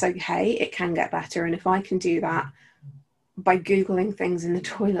 And it's okay. It can get better. And if I can do that by Googling things in the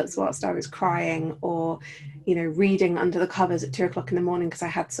toilets whilst I was crying, or, you know, reading under the covers at 2 o'clock in the morning because I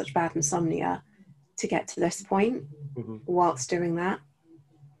had such bad insomnia to get to this point, whilst doing that,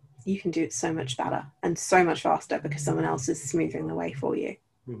 you can do it so much better and so much faster because someone else is smoothing the way for you.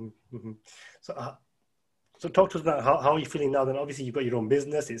 So talk to us about how are you feeling now? Then obviously you've got your own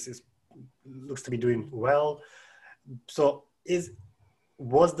business. It looks to be doing well. So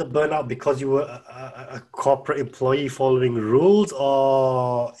was the burnout because you were a corporate employee following rules,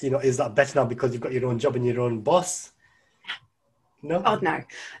 or, you know, is that better now because you've got your own job and your own boss? No? Oh, no.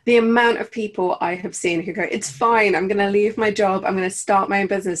 The amount of people I have seen who go, it's fine, I'm going to leave my job, I'm going to start my own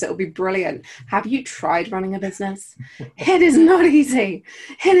business, it'll be brilliant. Have you tried running a business? It is not easy.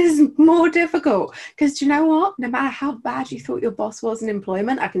 It is more difficult. Because do you know what? No matter how bad you thought your boss was in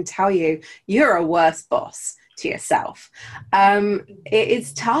employment, I can tell you, you're a worse boss to yourself. It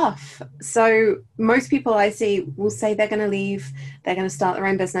is tough. So most people I see will say they're going to leave, they're going to start their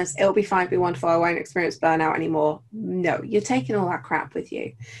own business, it'll be fine, it'll be wonderful, I won't experience burnout anymore. No, you're taking all that crap with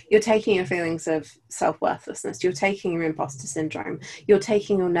you. You're taking your feelings of self-worthlessness, you're taking your imposter syndrome, you're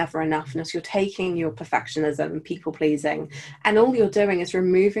taking your never enoughness, you're taking your perfectionism and people pleasing, and all you're doing is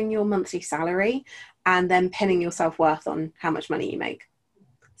removing your monthly salary and then pinning your self-worth on how much money you make.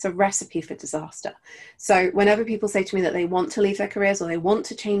 It's a recipe for disaster. So whenever people say to me that they want to leave their careers or they want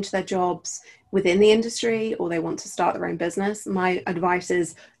to change their jobs within the industry or they want to start their own business, my advice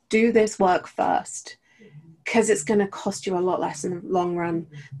is do this work first, because it's going to cost you a lot less in the long run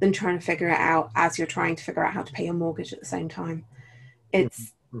than trying to figure it out as you're trying to figure out how to pay your mortgage at the same time.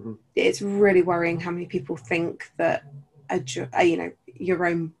 It's really worrying how many people think that your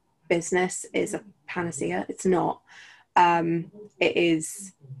own business is a panacea. It's not. It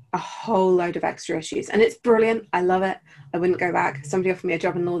is a whole load of extra issues, and it's brilliant. I love it. I wouldn't go back. Somebody offered me a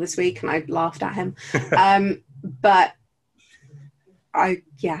job in law this week and I laughed at him. But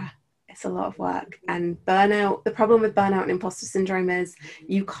it's a lot of work. And burnout, the problem with burnout and imposter syndrome is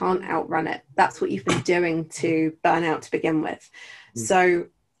you can't outrun it. That's what you've been doing to burnout to begin with. So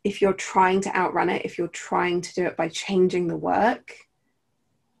if you're trying to outrun it, if you're trying to do it by changing the work,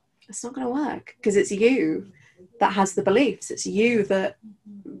 it's not going to work, because it's you that has the beliefs. It's you that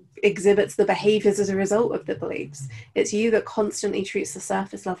exhibits the behaviors as a result of the beliefs. It's you that constantly treats the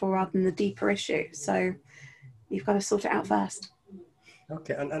surface level rather than the deeper issue. So you've got to sort it out first.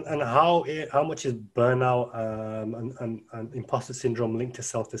 Okay, and how much is burnout and imposter syndrome linked to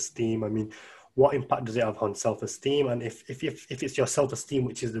self-esteem? I mean, what impact does it have on self-esteem? And if it's your self-esteem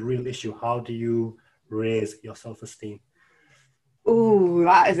which is the real issue, how do you raise your self-esteem? Ooh,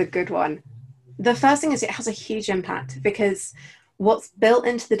 that is a good one. The first thing is it has a huge impact, because what's built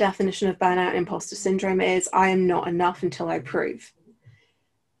into the definition of burnout and imposter syndrome is I am not enough until I prove.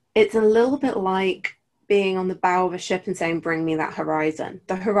 It's a little bit like being on the bow of a ship and saying, bring me that horizon.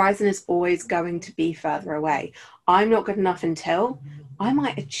 The horizon is always going to be further away. I'm not good enough until I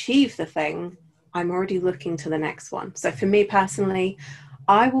might achieve the thing. I'm already looking to the next one. So for me personally,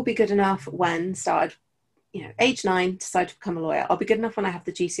 I will be good enough when age 9, decide to become a lawyer. I'll be good enough when I have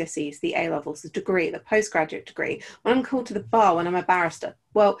the GCSEs, the A-levels, the degree, the postgraduate degree, when I'm called to the bar, when I'm a barrister.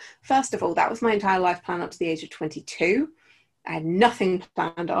 Well, first of all, that was my entire life plan up to the age of 22. I had nothing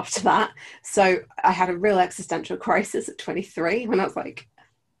planned after that. So I had a real existential crisis at 23 when I was like,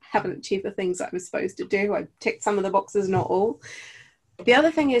 I haven't achieved the things I was supposed to do. I ticked some of the boxes, not all. The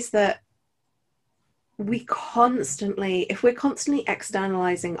other thing is that if we're constantly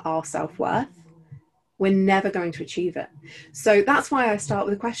externalizing our self-worth, we're never going to achieve it. So that's why I start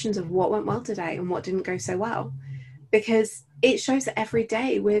with the questions of what went well today and what didn't go so well, because it shows that every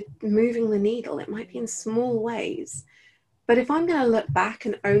day we're moving the needle. It might be in small ways, but if I'm going to look back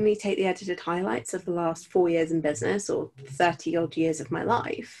and only take the edited highlights of the last 4 years in business or 30 odd years of my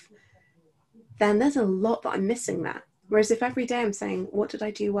life, then there's a lot that I'm missing there. Whereas if every day I'm saying, what did I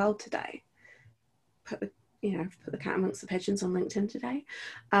do well today? Put the I've put the cat amongst the pigeons on LinkedIn today.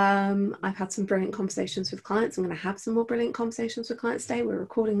 I've had some brilliant conversations with clients. I'm going to have some more brilliant conversations with clients today. We're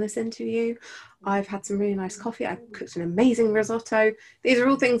recording this interview. I've had some really nice coffee. I cooked an amazing risotto. These are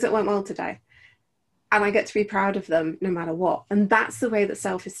all things that went well today. And I get to be proud of them no matter what. And that's the way that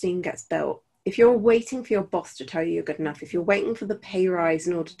self-esteem gets built. If you're waiting for your boss to tell you you're good enough, if you're waiting for the pay rise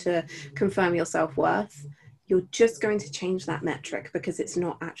in order to confirm your self-worth, you're just going to change that metric because it's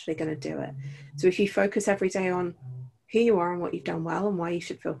not actually going to do it. So if you focus every day on who you are and what you've done well and why you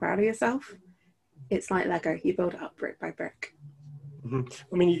should feel proud of yourself, it's like Lego. You build it up brick by brick. Mm-hmm.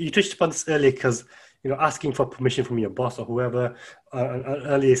 I mean, you touched upon this earlier because, asking for permission from your boss or whoever,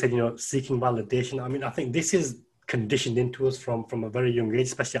 earlier you said, seeking validation. I mean, I think this is conditioned into us from a very young age,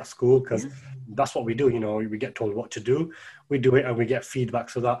 especially at school, because that's what we do. We get told what to do, we do it, and we get feedback.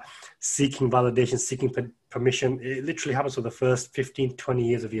 So that seeking validation, seeking permission, it literally happens for the first 15, 20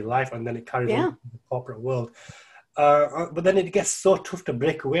 years of your life, and then it carries on in the corporate world. But then it gets so tough to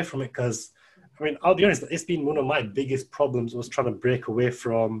break away from it because, I mean, I'll be honest, it's been one of my biggest problems was trying to break away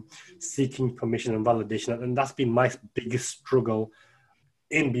from seeking permission and validation. And that's been my biggest struggle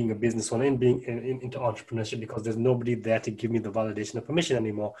in being a business owner, in being into entrepreneurship, because there's nobody there to give me the validation or permission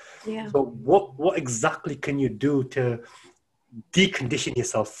anymore. Yeah. So what exactly can you do to decondition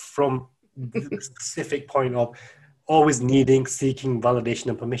yourself from the specific point of always needing, seeking validation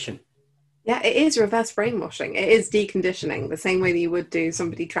and permission? Yeah, it is reverse brainwashing. It is deconditioning, the same way that you would do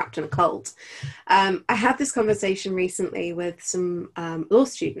somebody trapped in a cult. I had this conversation recently with some law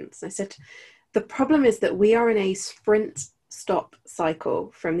students. I said, the problem is that we are in a sprint stop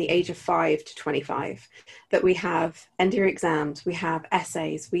cycle from the age of 5 to 25, that we have end-year exams, we have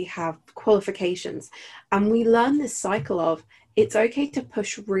essays, we have qualifications, and we learn this cycle of it's okay to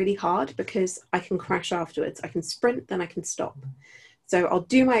push really hard because I can crash afterwards. I can sprint, then I can stop. So I'll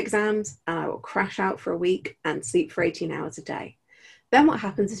do my exams and I will crash out for a week and sleep for 18 hours a day. Then what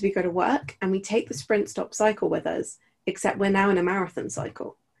happens is we go to work and we take the sprint stop cycle with us, except we're now in a marathon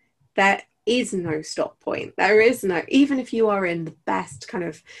cycle. There is no stop point. There is no, even if you are in the best kind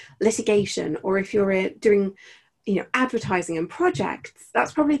of litigation, or if you're doing, advertising and projects,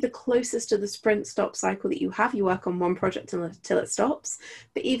 that's probably the closest to the sprint stop cycle that you have. You work on one project until it stops.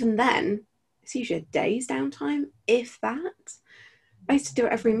 But even then, it's usually a day's downtime, if that. I used to do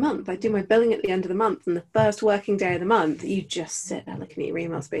it every month. I do my billing at the end of the month, and the first working day of the month, you just sit there looking at your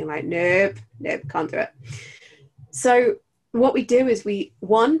emails being like, nope, can't do it. So what we do is we,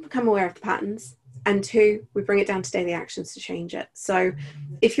 1, become aware of the patterns, and 2, we bring it down to daily actions to change it. So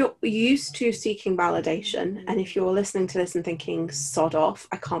if you're used to seeking validation, and if you're listening to this and thinking, sod off,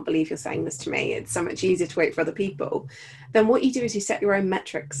 I can't believe you're saying this to me, it's so much easier to wait for other people, then what you do is you set your own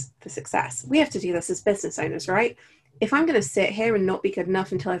metrics for success. We have to do this as business owners, right? If I'm going to sit here and not be good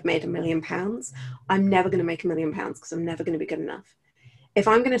enough until I've made £1 million, I'm never going to make £1 million because I'm never going to be good enough. If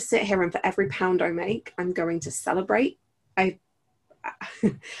I'm going to sit here and for every pound I make, I'm going to celebrate.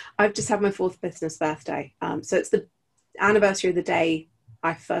 I've just had my 4th business birthday. So it's the anniversary of the day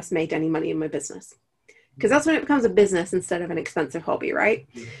I first made any money in my business. Because that's when it becomes a business instead of an expensive hobby, right?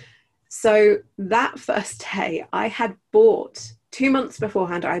 So that first day I had bought, 2 months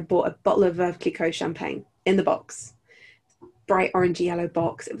beforehand, I bought a bottle of Veuve Clicquot champagne in the box. Bright orangey yellow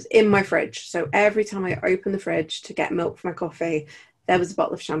box. It was in my fridge. So every time I opened the fridge to get milk for my coffee, there was a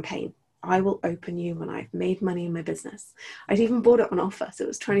bottle of champagne. I will open you when I've made money in my business. I'd even bought it on offer, so it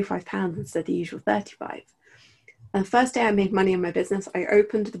was £25 instead of the usual £35. And the first day I made money in my business, I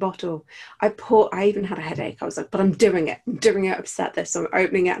opened the bottle. I even had a headache. I was like, but I'm doing it. Upset this. So I'm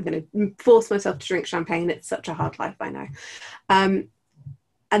opening it. I'm going to force myself to drink champagne. It's such a hard life, I know. And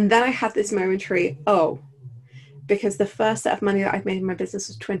then I had this momentary, because the first set of money that I'd made in my business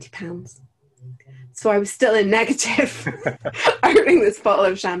was £20. So I was still in negative opening this bottle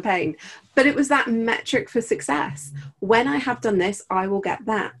of champagne. But it was that metric for success. When I have done this, I will get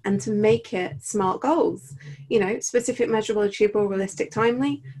that. And to make it smart goals, specific, measurable, achievable, realistic,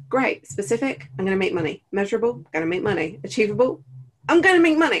 timely. Great. Specific, I'm going to make money. Measurable, I'm going to make money. Achievable, I'm going to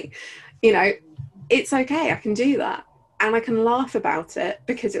make money. It's okay. I can do that. And I can laugh about it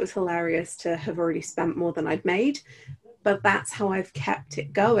because it was hilarious to have already spent more than I'd made. But that's how I've kept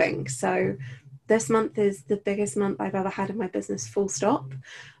it going. So this month is the biggest month I've ever had in my business, full stop.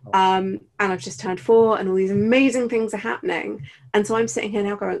 And I've just turned 4 and all these amazing things are happening. And so I'm sitting here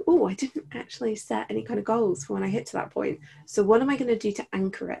now going, I didn't actually set any kind of goals for when I hit to that point. So what am I going to do to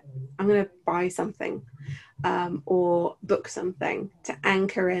anchor it? I'm going to buy something or book something to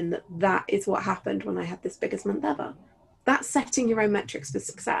anchor in that is what happened when I had this biggest month ever. That's setting your own metrics for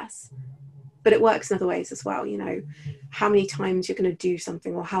success. But it works in other ways as well. You know, how many times you're going to do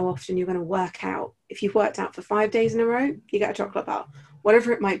something or how often you're going to work out. If you've worked out for 5 days in a row, you get a chocolate bar,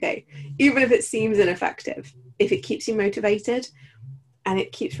 whatever it might be. Even if it seems ineffective, if it keeps you motivated and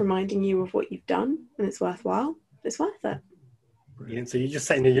it keeps reminding you of what you've done and it's worthwhile, it's worth it. Brilliant. So you're just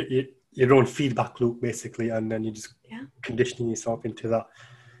setting your own feedback loop, basically, and then you're just conditioning yourself into that.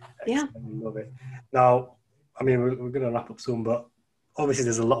 Excellent. Yeah. Love it. Now, I mean, we're going to wrap up soon, but obviously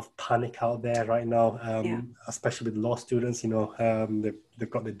there's a lot of panic out there right now, especially with law students. You know, they've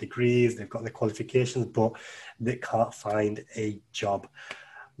got the degrees, they've got the qualifications, but they can't find a job.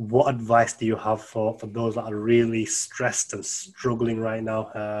 What advice do you have for those that are really stressed and struggling right now?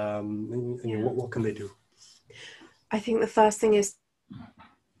 You know, what can they do? I think the first thing is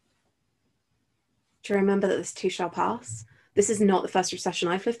to remember that this too shall pass. This is not the first recession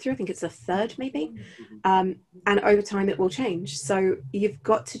I've lived through. I think it's the third, maybe. And over time, it will change. So you've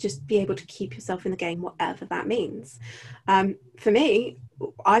got to just be able to keep yourself in the game, whatever that means. For me,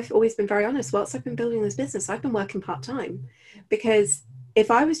 I've always been very honest. Whilst I've been building this business, I've been working part-time. Because if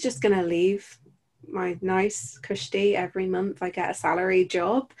I was just going to leave my nice cushy every month I get a salary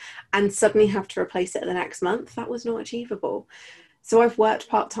job and suddenly have to replace it the next month, that was not achievable. So I've worked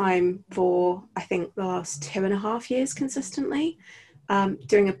part-time for, I think, the last 2.5 years consistently,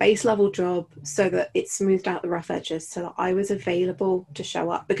 doing a base level job so that it smoothed out the rough edges so that I was available to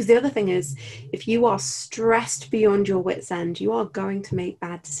show up. Because the other thing is, if you are stressed beyond your wits' end, you are going to make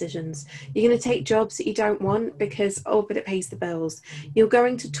bad decisions. You're going to take jobs that you don't want because, oh, but it pays the bills. You're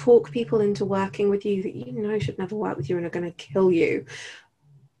going to talk people into working with you that you know should never work with you and are going to kill you.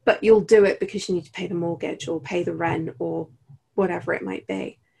 But you'll do it because you need to pay the mortgage or pay the rent or whatever it might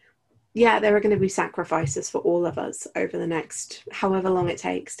be. Yeah, there are going to be sacrifices for all of us over the next however long it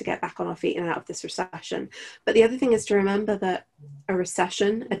takes to get back on our feet and out of this recession. But the other thing is to remember that a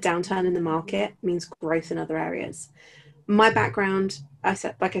recession, a downturn in the market, means growth in other areas. My background,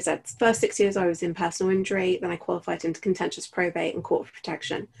 like I said, first 6 years I was in personal injury, then I qualified into contentious probate and court of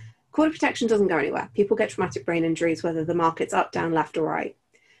protection. Court of protection doesn't go anywhere. People get traumatic brain injuries, whether the market's up, down, left or right.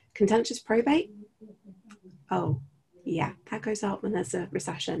 Contentious probate? Oh, yeah, that goes up when there's a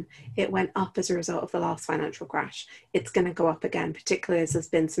recession. It went up as a result of the last financial crash. It's going to go up again, particularly as there's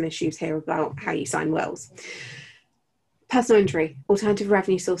been some issues here about how you sign wills. Personal injury, alternative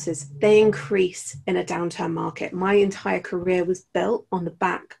revenue sources, they increase in a downturn market. My entire career was built on the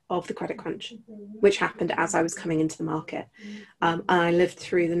back of the credit crunch, which happened as I was coming into the market. And I lived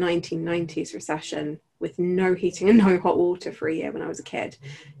through the 1990s recession with no heating and no hot water for a year when I was a kid.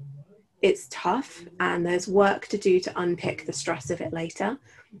 It's tough and there's work to do to unpick the stress of it later.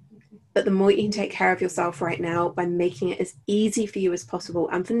 But the more you can take care of yourself right now by making it as easy for you as possible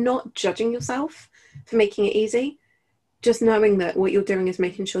and for not judging yourself for making it easy, just knowing that what you're doing is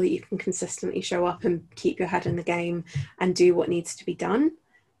making sure that you can consistently show up and keep your head in the game and do what needs to be done,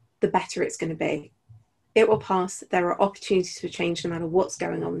 the better it's going to be. It will pass. There are opportunities for change no matter what's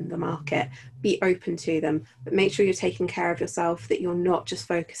going on in the market. Be open to them, but make sure you're taking care of yourself, that you're not just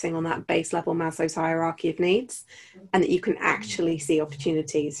focusing on that base level Maslow's hierarchy of needs, and that you can actually see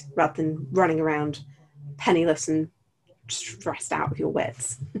opportunities rather than running around penniless and stressed out with your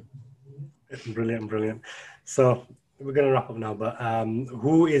wits. Brilliant. So we're going to wrap up now, but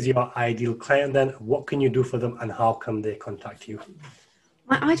who is your ideal client then? What can you do for them and how can they contact you?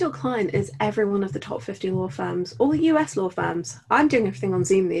 My ideal client is every one of the top 50 law firms, all the US law firms. I'm doing everything on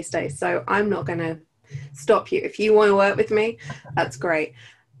Zoom these days, so I'm not going to stop you. If you want to work with me, that's great.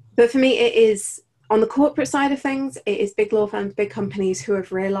 But for me, it is on the corporate side of things, it is big law firms, big companies who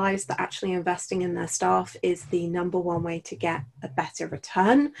have realized that actually investing in their staff is the number one way to get a better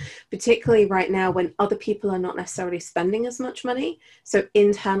return, particularly right now when other people are not necessarily spending as much money. So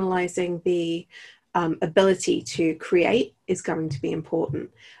internalizing the ability to create is going to be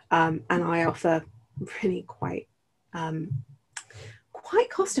important. And I offer really quite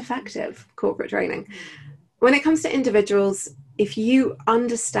cost-effective corporate training. When it comes to individuals, if you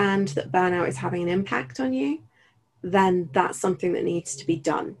understand that burnout is having an impact on you, then that's something that needs to be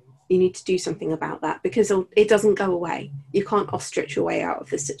done. You need to do something about that because it doesn't go away. You can't ostrich your way out of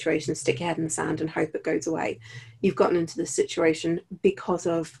this situation, stick your head in the sand and hope it goes away. You've gotten into this situation because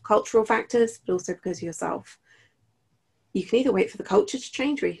of cultural factors, but also because of yourself. You can either wait for the culture to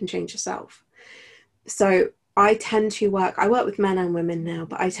change or you can change yourself. So I work with men and women now,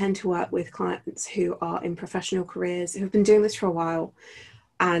 but I tend to work with clients who are in professional careers, who've been doing this for a while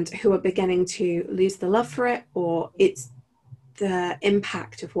and who are beginning to lose the love for it, or the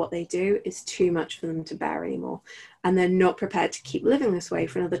impact of what they do is too much for them to bear anymore. And they're not prepared to keep living this way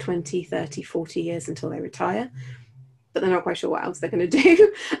for another 20, 30, 40 years until they retire. but they're not quite sure what else they're going to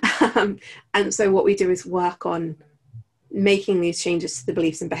do. And so what we do is work on making these changes to the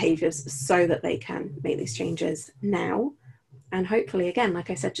beliefs and behaviours so that they can make these changes now. And hopefully, again, like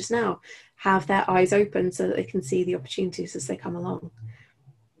I said just now, have their eyes open so that they can see the opportunities as they come along.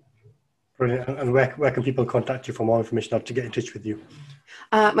 Brilliant. And where can people contact you for more information or to get in touch with you?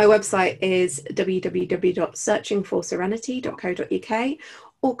 My website is www.searchingforserenity.co.uk,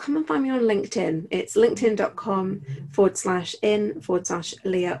 or come and find me on LinkedIn. It's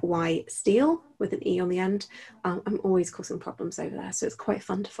linkedin.com/in/Leah Y Steele with an E on the end. I'm always causing problems over there, so it's quite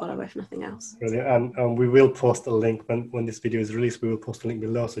fun to follow if nothing else. Brilliant. And we will post a link when this video is released. We will post a link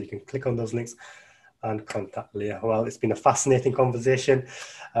below so you can click on those links and contact Leah. Well, it's been a fascinating conversation.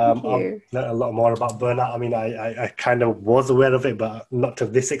 I've learned a lot more about burnout. I mean, I kind of was aware of it, but not to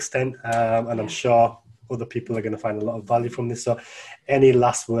this extent. And I'm sure other people are going to find a lot of value from this. So any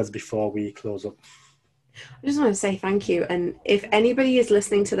last words before we close up? I just want to say thank you. And if anybody is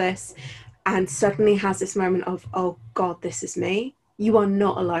listening to this and suddenly has this moment of, oh God, this is me, you are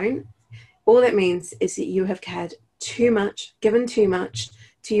not alone. All it means is that you have cared too much, given too much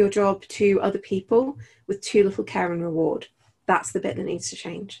to your job, to other people, with too little care and reward. That's the bit that needs to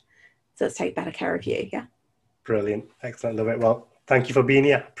change. So let's take better care of you, yeah? Brilliant. Excellent. Love it. Well, thank you for being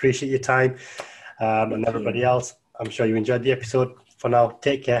here. Appreciate your time. And everybody else, I'm sure you enjoyed the episode. For now,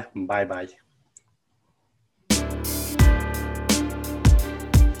 take care. Bye-bye.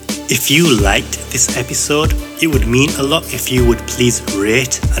 If you liked this episode, it would mean a lot if you would please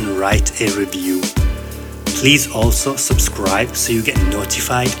rate and write a review. Please also subscribe so you get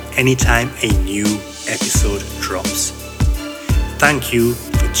notified anytime a new episode drops. Thank you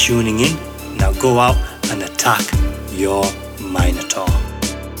for tuning in. Now go out and attack your Minotaur.